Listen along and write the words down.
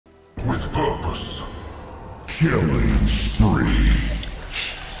with purpose. Killing spree.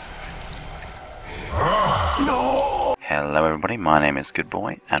 No! Hello everybody, my name is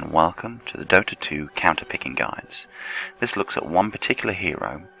Goodboy, and welcome to the Dota 2 counter-picking guides. This looks at one particular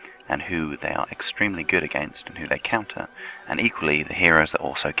hero, and who they are extremely good against, and who they counter, and equally the heroes that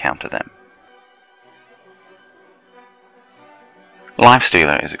also counter them.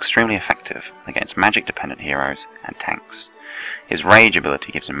 Lifestealer is extremely effective against magic-dependent heroes and tanks. His rage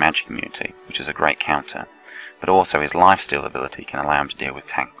ability gives him magic immunity, which is a great counter, but also his lifesteal ability can allow him to deal with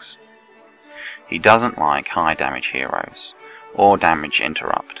tanks. He doesn't like high damage heroes, or damage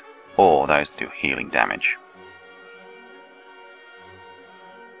interrupt, or those that do healing damage.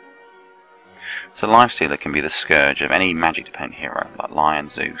 So Lifestealer can be the scourge of any magic-dependent hero like Lion,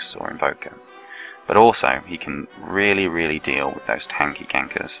 Zeus, or Invoker. But also, he can really deal with those tanky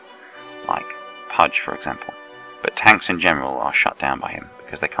gankers, like Pudge for example. But tanks in general are shut down by him,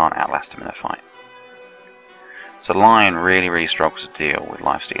 because they can't outlast him in a fight. So Lion really struggles to deal with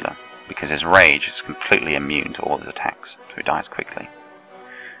Lifestealer, because his rage is completely immune to all his attacks, so he dies quickly.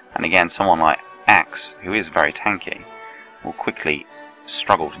 And again, someone like Axe, who is very tanky, will quickly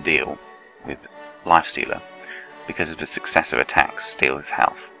struggle to deal with Lifestealer, because of his successive attacks steal his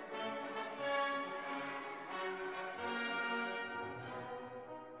health.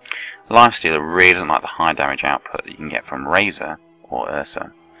 Lifestealer really doesn't like the high damage output that you can get from Razor or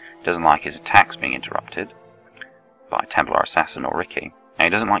Ursa. He doesn't like his attacks being interrupted by Templar Assassin or Riki, and he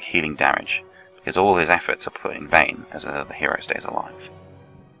doesn't like healing damage, because all his efforts are put in vain as the hero stays alive.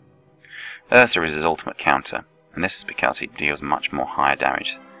 Ursa is his ultimate counter, and this is because he deals much more higher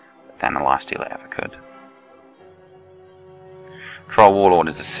damage than a Lifestealer ever could. Troll Warlord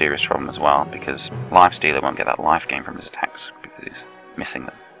is a serious problem as well, because Lifestealer won't get that life gain from his attacks, because he's missing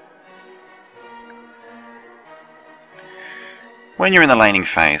them. When you're in the laning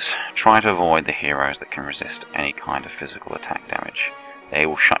phase, try to avoid the heroes that can resist any kind of physical attack damage. They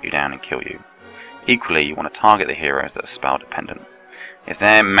will shut you down and kill you. Equally, you want to target the heroes that are spell dependent. If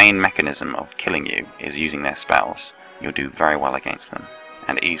their main mechanism of killing you is using their spells, you'll do very well against them,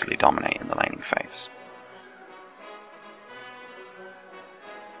 and easily dominate in the laning phase.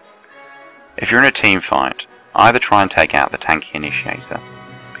 If you're in a team fight, either try and take out the tanky initiator,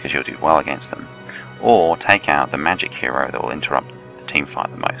 because you'll do well against them, or take out the magic hero that will interrupt the team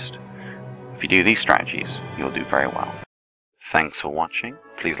fight the most. If you do these strategies, you'll do very well. Thanks for watching.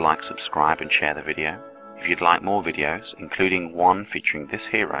 Please like, subscribe and share the video. If you'd like more videos, including one featuring this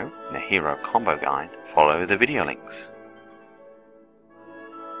hero in a hero combo guide, follow the video links.